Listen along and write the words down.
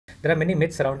there are many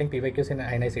myths surrounding PYQs in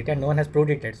INICET and no one has proved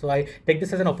it yet. So I take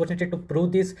this as an opportunity to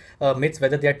prove these myths,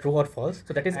 whether they are true or false.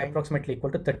 So that is approximately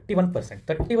equal to 31%.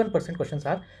 31% questions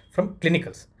are from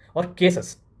clinicals or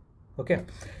cases. Okay,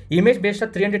 image based are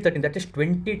 313, that is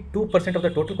 22% of the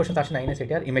total questions asked in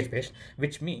INICET are image based,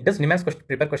 which means does NIMANS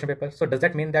prepare question paper? So does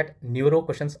that mean that neuro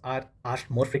questions are asked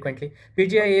more frequently?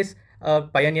 PGI is a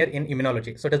pioneer in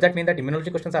immunology, so does that mean that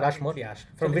immunology questions are asked more?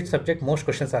 From which subject most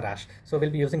questions are asked? So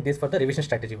we'll be using this for the revision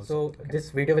strategy also. So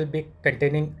this video will be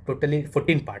containing totally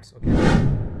 14 parts. Okay.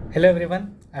 Hello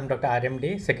everyone, I'm Dr.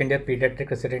 RMD, second year pediatric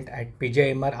resident at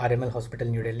PGIMR RML Hospital,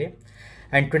 New Delhi.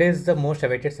 And today is the most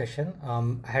awaited session.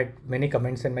 I had many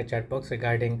comments in my chat box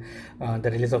regarding the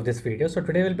release of this video. So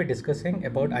today we'll be discussing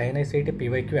about INICET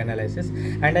PYQ analysis,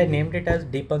 and I named it as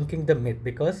debunking the myth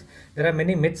because there are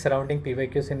many myths surrounding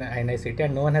PYQs in INICET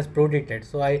and no one has proved it yet.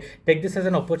 So I take this as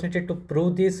an opportunity to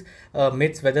prove these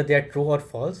myths, whether they are true or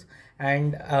false.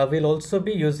 And we'll also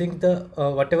be using the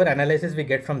whatever analysis we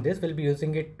get from this, we'll be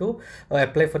using it to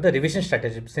apply for the revision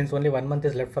strategy, since only 1 month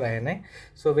is left for INI.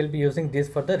 So we'll be using this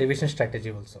for the revision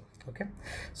strategy also. Okay,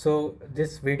 so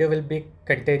this video will be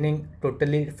containing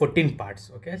totally 14 parts.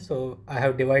 Okay, so I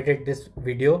have divided this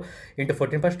video into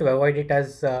 14 parts to avoid it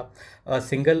as a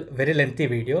single very lengthy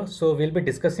video. So we'll be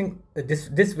discussing this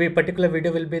particular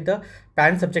video will be the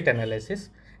pan subject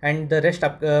analysis, and the rest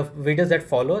of videos that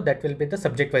follow, that will be the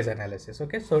subject wise analysis.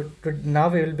 Okay, so now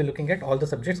we will be looking at all the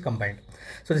subjects combined.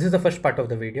 So this is the first part of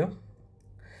the video.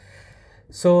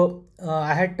 So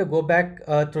I had to go back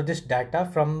through this data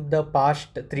from the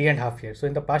past 3.5 years. So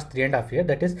in the past 3.5 years,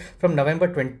 that is from November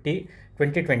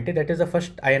 2020, that is the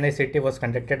first INICET was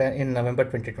conducted in November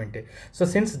 2020. So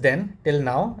since then till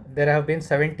now, there have been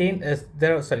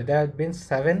there have been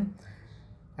 7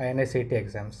 INICET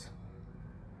exams.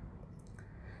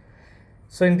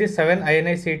 So in this 7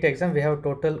 INICET exam, we have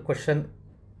total question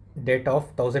data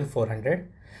of 1400.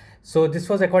 So this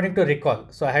was according to recall.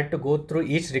 So I had to go through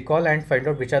each recall and find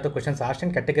out which are the questions asked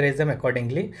and categorize them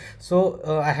accordingly. So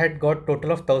I had got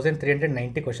total of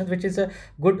 1390 questions, which is a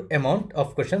good amount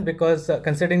of questions because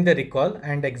considering the recall,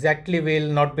 and exactly we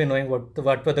will not be knowing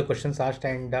what were the questions asked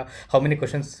and how many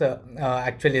questions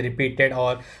actually repeated,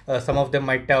 or some of them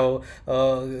might have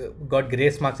got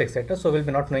grace marks, etc. So we'll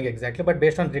be not knowing exactly, but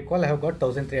based on recall, I have got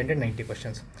 1390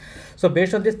 questions. So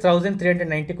based on this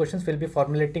 1390 questions, we'll be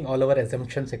formulating all our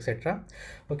assumptions, etc.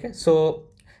 Okay, so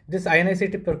this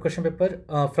INICET question paper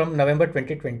from November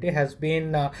 2020 has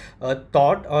been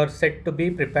thought or said to be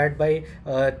prepared by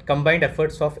combined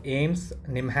efforts of AIMS,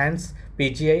 NIMHANS,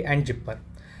 PGI and JIPPER.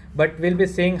 But we'll be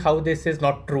seeing how this is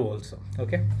not true also.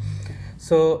 Okay,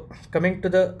 so coming to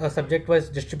the subject-wise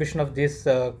distribution of these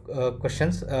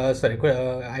questions,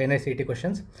 INICET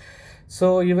questions.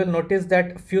 So you will notice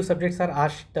that few subjects are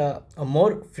asked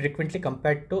more frequently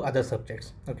compared to other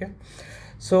subjects. Okay,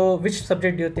 so which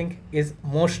subject do you think is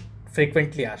most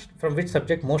frequently asked? From which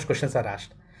subject most questions are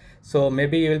asked? So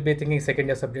maybe you will be thinking second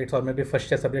year subjects, or maybe first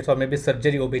year subjects, or maybe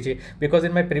surgery OBG, because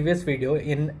in my previous video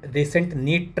in recent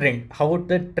NEET trend, how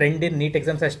the trend in NEET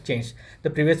exams has changed,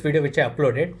 the previous video which I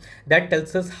uploaded, that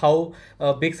tells us how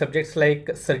big subjects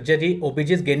like surgery OBG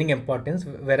is gaining importance,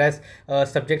 whereas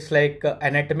subjects like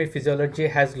anatomy physiology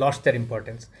has lost their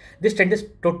importance. This trend is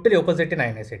totally opposite in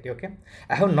INICET. Okay,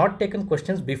 I have not taken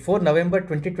questions before November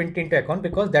 2020 into account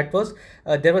because that was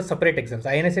there were separate exams.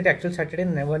 INICET actually started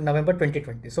in November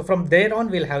 2020. So from there on,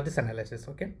 we'll have this analysis.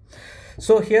 Okay,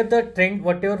 so here the trend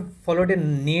whatever followed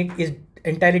in NEET is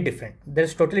entirely different.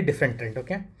 There's totally different trend.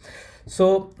 Okay,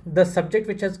 so the subject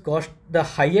which has got the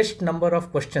highest number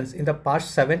of questions in the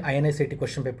past 7 INICET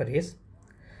question paper is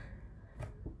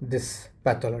this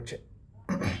pathology.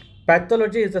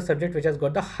 Pathology is the subject which has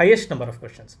got the highest number of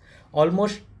questions,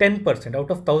 almost 10% out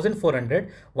of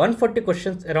 1400. 140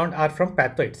 questions around are from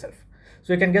patho itself.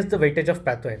 So you can guess the weightage of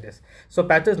patho in this. So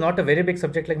patho is not a very big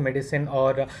subject like medicine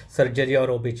or surgery or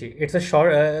OBG. It's a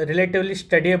short, relatively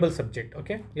studyable subject.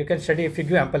 Okay, you can study if you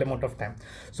give ample amount of time.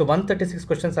 So 136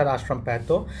 questions are asked from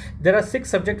patho. There are 6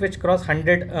 subjects which cross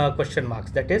 100 question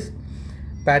marks. That is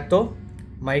patho,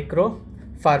 micro,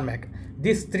 pharmac.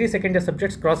 These 3 second year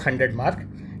subjects cross 100 mark,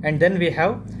 and then we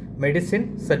have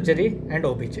medicine, surgery, and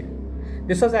OBG.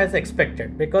 This was as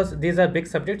expected because these are big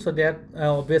subjects, so they are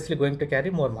obviously going to carry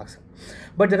more marks.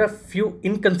 But there are few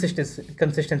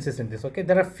inconsistencies in this. Okay,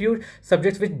 there are few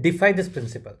subjects which defy this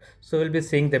principle. So we'll be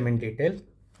seeing them in detail.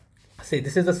 See,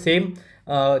 this is the same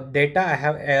data. I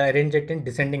have arranged it in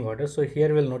descending order. So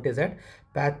here we'll notice that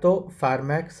patho,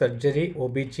 pharmac, surgery,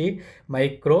 OBG,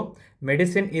 micro,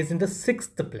 medicine is in the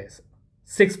 6th place.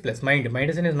 6 plus. Mind you,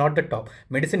 medicine is not the top.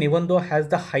 Medicine, even though has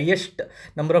the highest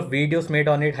number of videos made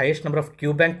on it, highest number of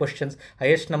Q bank questions,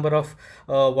 highest number of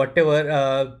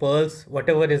whatever pearls,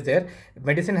 whatever is there,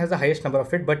 medicine has the highest number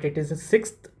of it, but it is in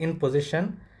 6th in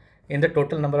position in the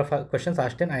total number of questions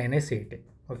asked in INICET.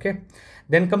 Okay.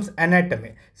 Then comes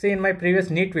anatomy. See, in my previous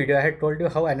NEET video, I had told you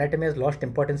how anatomy has lost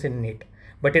importance in NEET.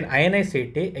 But in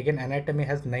INICET, again, anatomy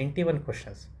has 91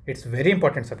 questions. It's very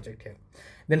important subject here.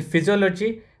 Then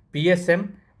physiology,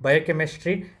 PSM,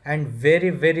 biochemistry, and very,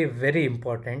 very, very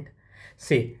important.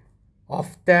 See,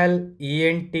 opthal,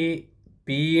 ENT,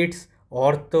 peds,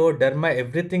 ortho, derma,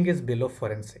 everything is below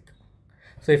forensic.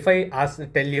 So if I ask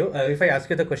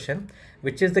you the question,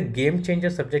 which is the game changer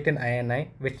subject in INI,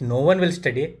 which no one will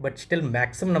study, but still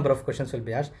maximum number of questions will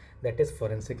be asked, that is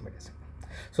forensic medicine.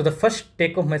 So the first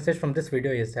take home message from this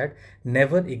video is that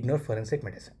never ignore forensic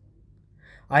medicine.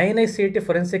 INICET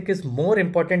forensic is more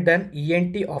important than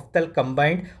ENT, opthal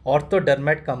combined, ortho,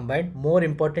 dermat combined, more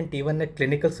important even a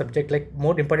clinical subject like,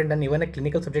 more important than even a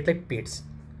clinical subject like peds.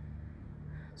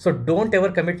 So don't ever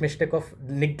commit mistake of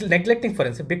neglecting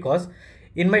forensic, because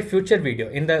in my future video,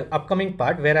 in the upcoming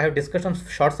part where I have discussed on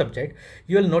short subject,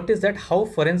 you will notice that how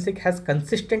forensic has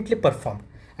consistently performed.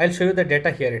 I'll show you the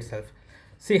data here itself.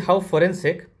 See how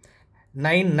forensic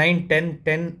 9, 9, 10,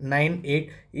 10, 9,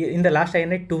 8, in the last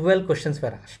INI 12 questions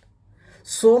were asked.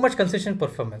 So much consistent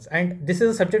performance, and this is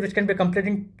a subject which can be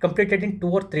completed in 2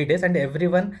 or 3 days, and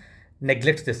everyone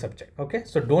neglects this subject. Okay,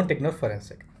 so don't ignore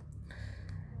forensic.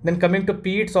 Then coming to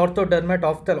peds, ortho, dermat,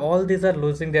 opthal, all these are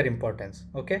losing their importance.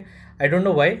 Okay, I don't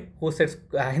know why, who sets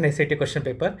INICET question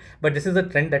paper, but this is a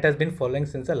trend that has been following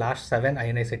since the last 7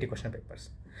 INICET question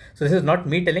papers. So this is not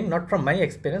me telling, not from my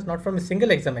experience, not from a single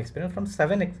exam experience, from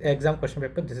 7 exam question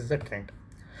paper, this is the trend.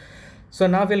 So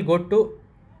now we'll go to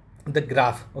the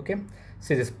graph. Okay,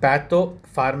 see this patho,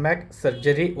 pharmac,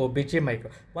 surgery, OBG, micro.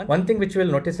 One thing which you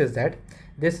will notice is that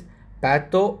this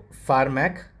patho,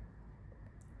 pharmac,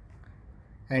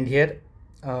 and here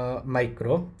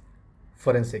micro,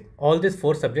 forensic, all these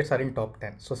 4 subjects are in top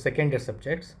 10. So second year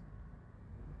subjects.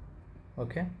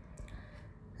 Okay,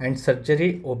 and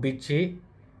surgery, OBG,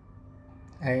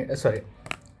 and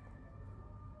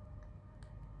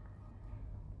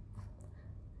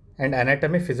and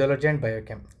anatomy, physiology, and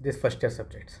biochem, these first year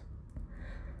subjects.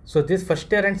 So these first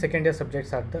year and second year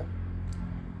subjects are the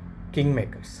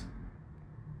kingmakers.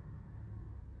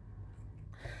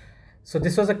 So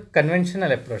this was a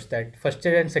conventional approach that first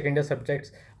year and second year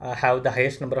subjects have the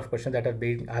highest number of questions that are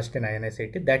being asked in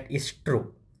INICET. That is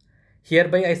true.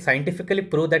 Hereby I scientifically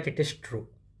prove that it is true.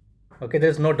 Okay, there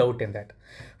is no doubt in that.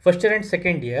 First year and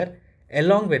second year,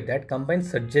 along with that, combine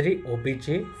surgery,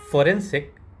 OBG,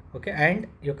 forensic. Okay, and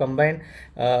you combine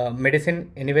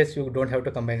medicine. Anyways, you don't have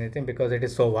to combine anything because it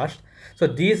is so vast. So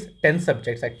these 10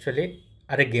 subjects actually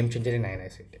are a game changer in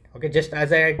INICET. Okay, just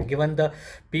as I had given the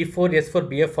P4, S4,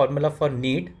 BF formula for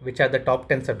NEET, which are the top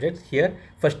 10 subjects, here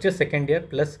first year, second year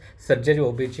plus surgery,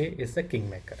 OBG is the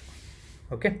kingmaker.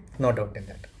 Okay, no doubt in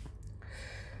that.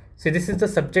 See, this is the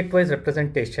subject wise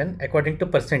representation according to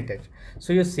percentage.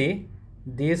 So you see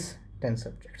these 10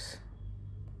 subjects.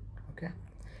 Okay,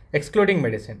 excluding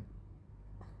medicine,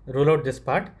 rule out this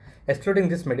part. Excluding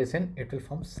this medicine, it will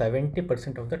form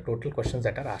 70% of the total questions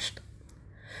that are asked.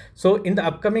 So in the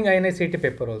upcoming INICET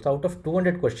paper also, out of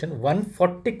 200 questions,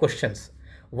 140 questions,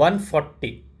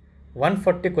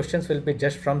 140 questions will be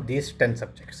just from these 10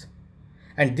 subjects,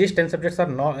 and these 10 subjects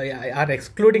are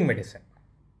excluding medicine.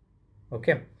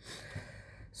 Okay,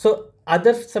 so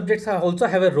other subjects also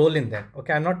have a role in them.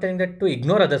 Okay, I'm not telling that to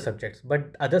ignore other subjects,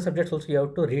 but other subjects also you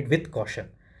have to read with caution.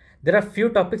 There are few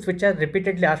topics which are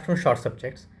repeatedly asked from short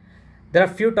subjects. There are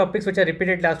few topics which are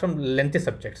repeatedly asked from lengthy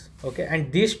subjects. Okay,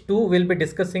 and these two will be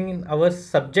discussing in our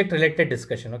subject related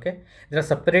discussion. Okay, there are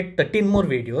separate 13 more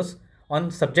videos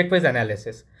on subject wise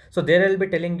analysis. So there I will be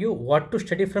telling you what to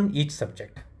study from each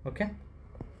subject. Okay,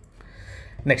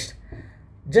 next,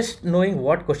 just knowing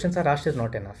what questions are asked is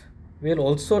not enough. We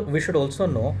should also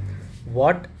know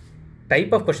what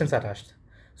type of questions are asked.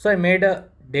 So I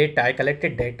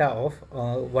collected data of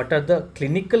what are the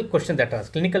clinical questions that are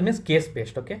asked. Clinical means case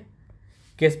based. Okay,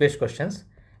 case based questions,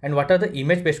 and what are the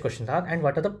image based questions are, and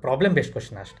what are the problem based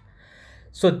questions asked.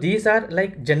 So these are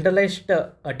like generalized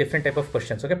different type of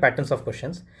questions. Okay, patterns of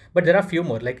questions, but there are few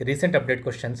more like recent update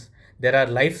questions. There are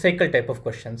life cycle type of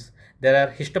questions. There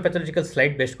are histopathological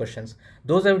slide based questions.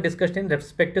 Those I have discussed in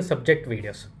respective subject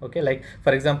videos. Okay, like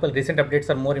for example, recent updates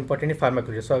are more important in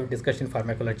pharmacology, so I have discussed in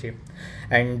pharmacology,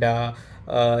 and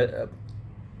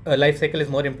life cycle is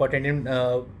more important in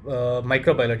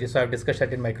microbiology, so I have discussed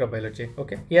that in microbiology.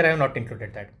 Okay, here I have not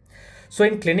included that. So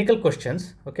in clinical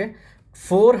questions, okay,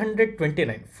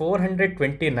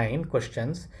 429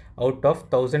 questions out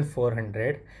of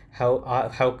 1400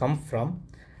 have come from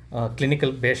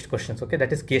clinical based questions. Okay,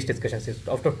 that is case discussions.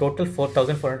 Out of total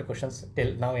 4400 questions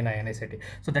till now in INICET,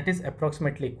 so that is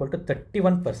approximately equal to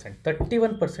 31%.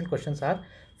 31% questions are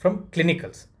from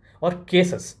clinicals or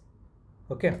cases.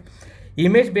 Okay,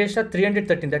 image based are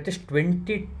 313, that is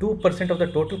 22% of the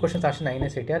total questions asked in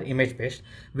INICET are image based,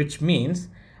 which means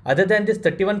other than this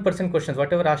 31% questions,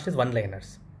 whatever asked is one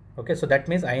liners. Okay, so that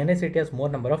means INICET has more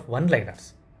number of one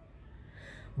liners.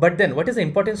 But then what is the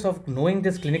importance of knowing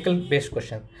this clinical based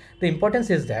question? The importance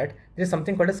is that there is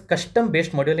something called as custom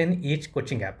based module in each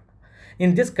coaching app.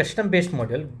 In this custom based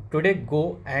module, today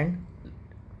go and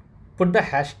put the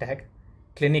hashtag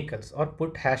clinicals or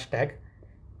put hashtag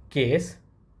case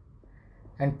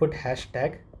and put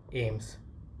hashtag aims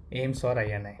or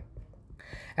INI,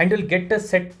 and you'll get a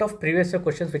set of previous year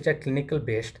questions which are clinical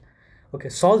based. Okay,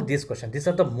 solve these questions. These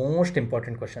are the most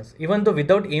important questions. Even though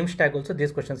without aims tag also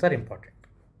these questions are important.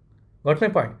 Got my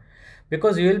point?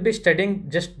 Because you will be studying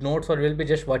just notes, or you will be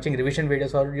just watching revision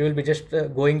videos, or you will be just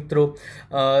going through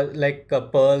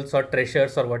pearls or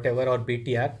treasures or whatever, or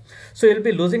BTR. So you'll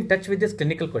be losing touch with this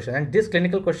clinical question. And these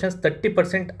clinical questions,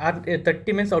 30% are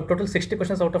 30 means out total 60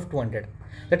 questions out of 200.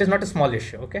 That is not a small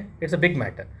issue. Okay, it's a big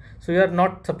matter. So you are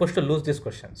not supposed to lose this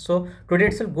question. So today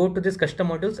itself go to these custom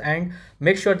modules and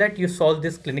make sure that you solve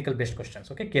these clinical based questions.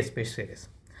 Okay, case based series.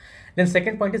 Then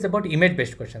second point is about image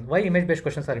based questions. Why image based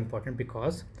questions are important?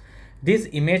 Because these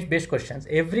image based questions,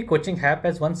 every coaching app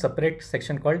has one separate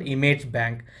section called image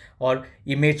bank or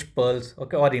image pearls,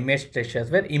 okay, or image treasures,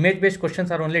 where image based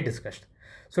questions are only discussed.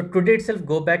 So today itself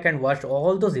go back and watch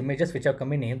all those images which are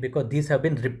coming in, because these have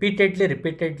been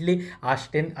repeatedly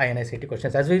asked in INICET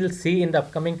questions. As we will see in the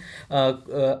upcoming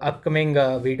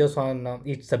videos on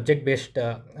each subject based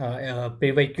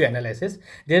PYQ analysis,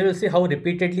 there will see how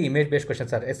repeatedly image based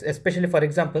questions are, especially for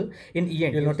example in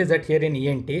ENT. You'll notice that here in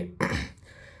ENT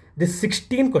this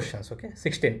 16 questions, okay,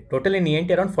 16 total in ENT,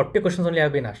 around 40 questions only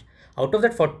have been asked. Out of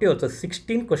that 40 also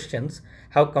 16 questions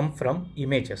have come from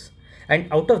images.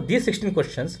 And out of these 16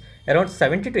 questions, around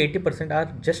 70 to 80%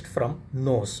 are just from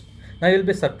nose. Now you'll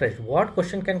be surprised, what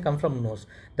question can come from nose?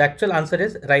 The actual answer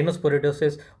is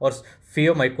rhinosporidosis or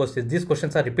pheomycosis. These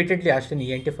questions are repeatedly asked in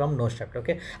ENT from nose chapter.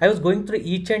 Okay, I was going through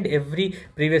each and every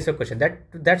previous year question.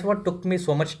 That's what took me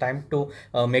so much time to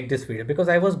make this video, because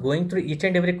I was going through each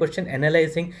and every question,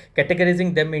 analyzing,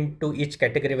 categorizing them into each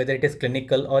category, whether it is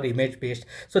clinical or image based.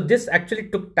 So this actually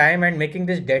took time, and making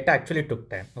this data actually took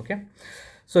time. Okay.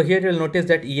 So here you'll notice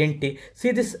that ENT,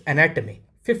 see this anatomy,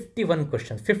 51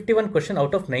 questions, 51 questions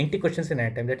out of 90 questions in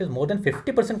anatomy. That is more than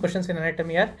 50% questions in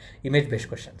anatomy are image based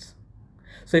questions.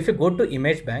 So if you go to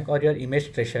image bank or your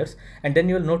image treasures, and then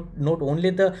you will note only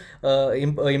the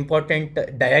important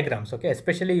diagrams. Okay,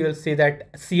 especially you will see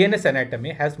that CNS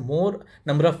anatomy has more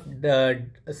number of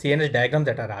CNS diagrams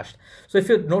that are asked. So if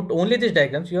you note only these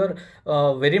diagrams, you are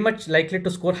very much likely to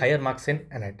score higher marks in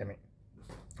anatomy.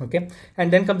 Okay,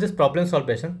 and then comes this problem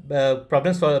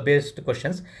based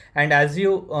questions. And as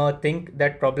you think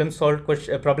that problem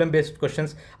based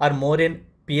questions are more in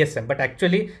PSM, but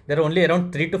actually there are only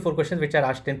around 3 to 4 questions which are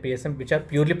asked in PSM, which are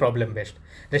purely problem based.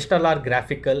 Rest all are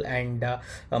graphical and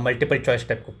multiple choice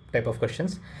type of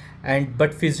questions. And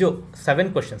but physio,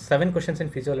 7 questions in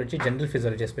physiology, general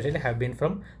physiology especially, have been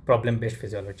from problem based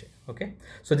physiology. Okay,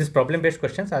 so these problem based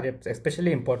questions are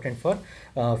especially important for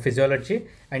physiology.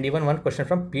 And even one question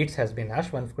from PEDS has been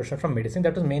asked, one question from medicine,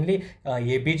 that was mainly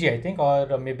ABG I think,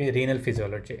 or maybe renal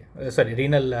physiology,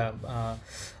 renal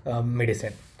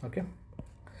medicine. Okay,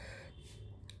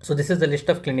 so this is the list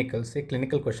of clinicals, say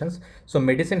clinical questions. So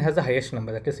medicine has the highest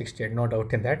number, that is 68, no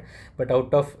doubt in that. But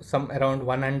out of some around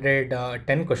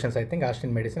 110 questions I think asked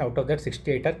in medicine, out of that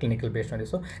 68 are clinical based only.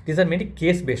 So these are mainly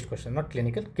case based questions, not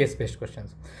clinical, case based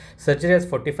questions. Surgery has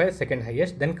 45, second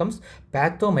highest. Then comes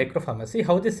pathomicropharmacy.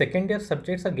 How the second year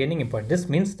subjects are gaining importance. This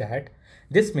means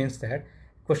that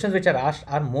questions which are asked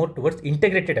are more towards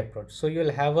integrated approach. So you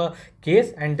will have a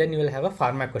case, and then you will have a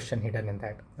pharma question hidden in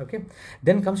that. Okay,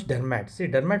 then comes dermat. See,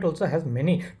 dermat also has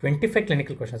many 25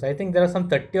 clinical questions. I think there are some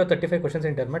 30 or 35 questions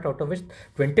in dermat, out of which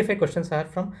 25 questions are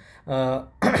from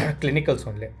clinicals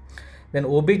only. Then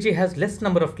OBG has less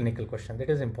number of clinical questions. That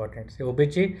is important. See,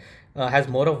 OBG has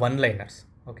more of one liners.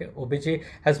 Okay, OBG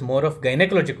has more of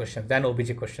gynecology questions than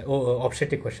OBG questions,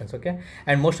 obstetric questions. Okay,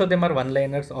 and most of them are one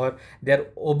liners, or they are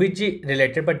OBG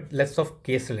related but less of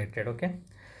case related. Okay,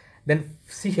 then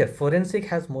see here, forensic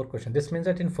has more questions. This means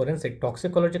that in forensic,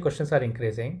 toxicology questions are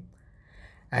increasing,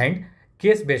 and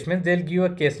Case based means they'll give a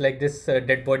case like this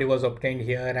dead body was obtained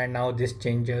here and now this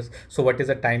changes. So what is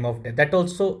the time of death? That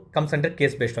also comes under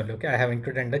case based only. Okay, I have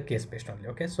included under case based only.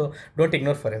 Okay, so don't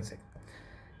ignore forensic.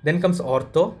 Then comes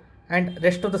ortho, and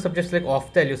rest of the subjects like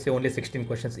ophthalm you see only 16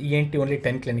 questions, ENT only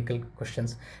 10 clinical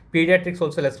questions, pediatrics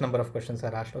also less number of questions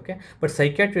are asked. Okay, but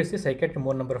psychiatry, you see psychiatry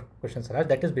more number of questions are asked.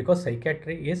 That is because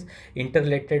psychiatry is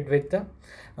interrelated with the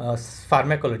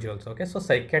pharmacology also. Okay, so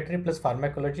psychiatry plus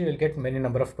pharmacology will get many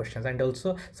number of questions, and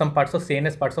also some parts of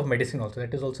CNS, parts of medicine also,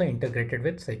 that is also integrated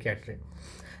with psychiatry.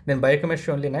 Then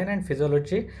biochemistry only 9, and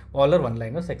physiology all are one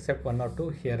liners except 1 or 2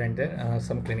 here and there.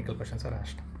 Some clinical questions are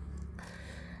asked.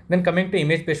 Then coming to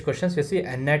image based questions, you see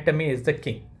anatomy is the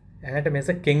king. Anatomy is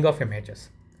the king of images.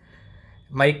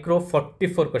 Micro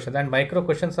 44 questions, and micro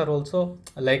questions are also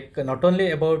like not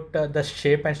only about the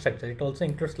shape and structure, it also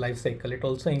includes life cycle, it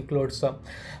also includes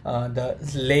the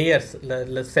layers,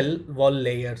 the cell wall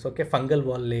layers, okay, fungal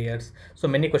wall layers. So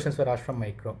many questions were asked from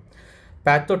micro.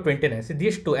 Patho 29. See,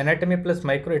 these two, anatomy plus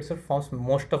micro itself, forms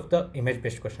most of the image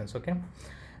based questions. Okay,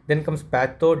 then comes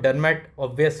patho, dermat,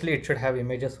 obviously it should have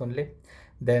images only.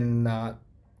 Then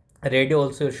radio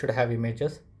also should have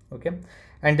images. Okay,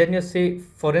 and then you see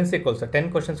forensic also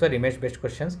 10 questions were image based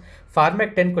questions.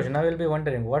 Pharmac 10 questions. Now you'll be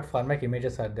wondering what pharmac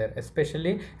images are there,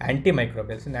 especially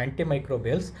antimicrobials. In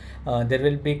antimicrobials there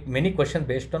will be many questions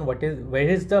based on where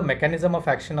is the mechanism of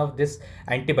action of this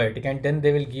antibiotic, and then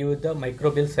they will give you the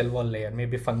microbial cell wall layer,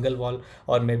 maybe fungal wall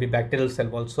or maybe bacterial cell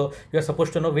wall. So you are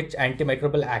supposed to know which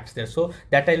antimicrobial acts there. So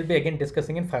that I will be again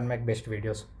discussing in pharmac based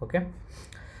videos. Okay,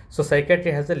 so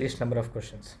psychiatry has the least number of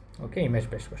questions. Okay, image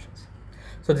based questions.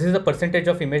 So this is the percentage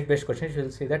of image based questions. You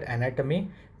will see that anatomy,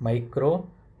 micro,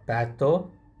 patho,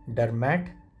 dermat,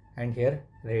 and here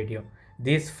radio.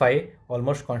 These 5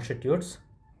 almost constitutes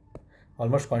more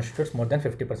than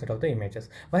 50% of the images.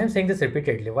 Why I'm saying this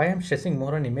repeatedly? Why I'm stressing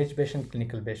more on image based and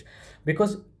clinical based?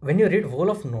 Because when you read whole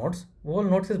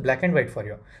notes is black and white for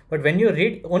you. But when you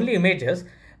read only images,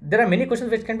 there are many questions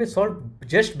which can be solved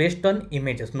just based on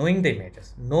images, knowing the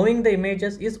images. Knowing the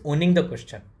images is owning the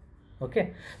question.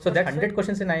 Okay, so that 100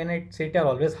 questions in INICET are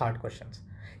always hard questions.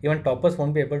 Even toppers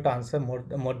won't be able to answer more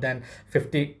than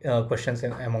 50 questions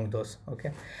among those.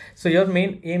 Okay, so your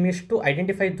main aim is to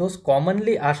identify those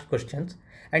commonly asked questions,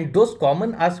 and those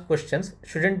common asked questions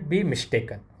shouldn't be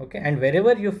mistaken. Okay, and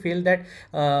wherever you feel that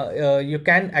you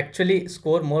can actually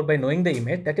score more by knowing the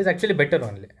image, that is actually better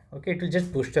only. Okay, it will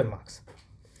just boost your marks.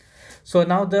 So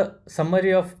now the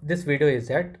summary of this video is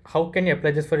that how can you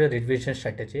apply this for your revision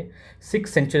strategy?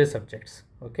 6 century subjects.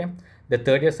 Okay, the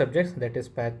third year subjects, that is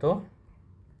patho,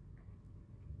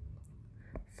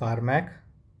 pharmac,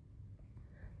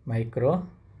 micro,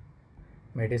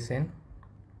 medicine,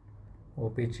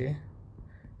 OPG,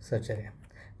 surgery.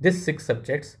 These 6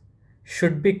 subjects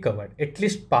should be covered at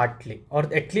least partly,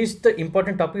 or at least the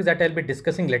important topics that I'll be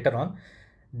discussing later on.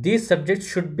 These subjects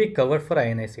should be covered for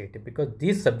INICET because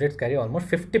these subjects carry almost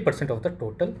 50% of the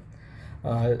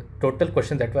total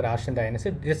questions that were asked in the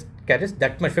INICET. This carries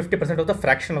that much, 50% of the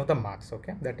fraction of the marks.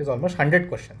 Okay, that is almost 100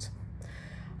 questions.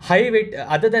 High weight,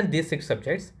 other than these 6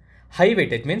 subjects, high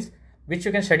weightage means which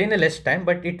you can study in a less time,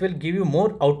 but it will give you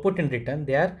more output in return.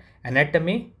 They are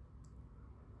anatomy,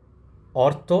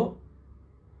 ortho,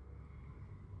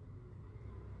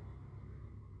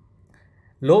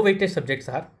 low weightage subjects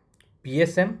are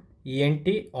PSM, ENT,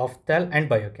 opthal, and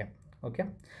biochem. Okay,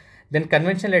 then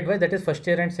conventional advice, that is first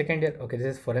year and second year. Okay,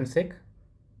 this is forensic.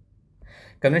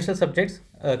 Conventional subjects,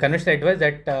 conventional advice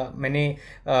that many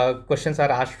questions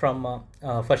are asked from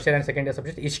first year and second year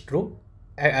subjects is true.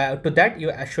 To that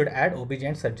you should add OBG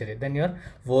and surgery. Then your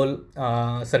whole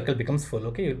circle becomes full.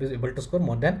 Okay, you'll be able to score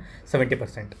more than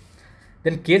 70%.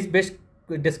 Then case based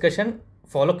discussion,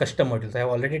 follow custom modules. I have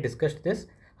already discussed this,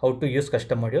 how to use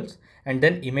custom modules. And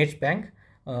then image bank,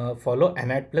 follow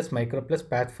anat plus micro plus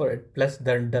path for plus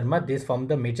derma. These form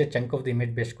the major chunk of the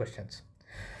image based questions.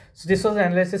 So this was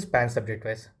analysis span subject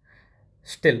wise.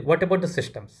 Still, what about the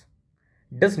systems?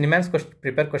 Does NIMANS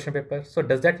prepare question paper? So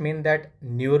does that mean that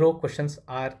neuro questions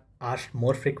are asked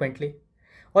more frequently,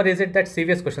 or is it that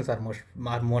CVS questions are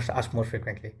most asked more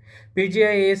frequently?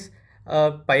 PGI is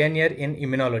a pioneer in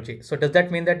immunology. So does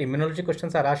that mean that immunology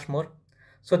questions are asked more?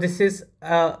 So this is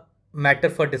a matter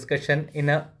for discussion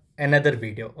in another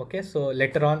video. Okay, so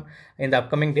later on in the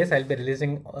upcoming days I'll be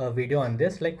releasing a video on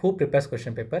this, like who prepares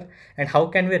question paper and how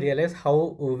can we realize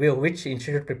which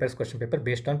institute prepares question paper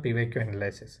based on PYQ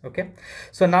analysis. Okay,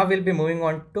 so now we'll be moving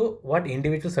on to what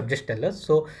individual subjects tell us.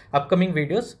 So upcoming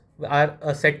videos are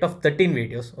a set of 13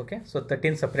 videos. Okay, so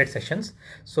 13 separate sessions.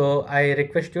 So I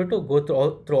request you to go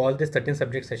through all these 13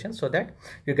 subject sessions so that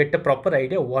you get a proper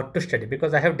idea what to study,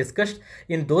 because I have discussed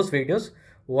in those videos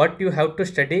what you have to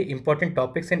study, important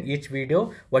topics in each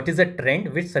video, what is the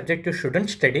trend, which subject you shouldn't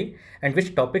study, and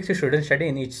which topics you shouldn't study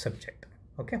in each subject.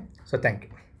 Okay, so thank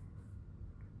you.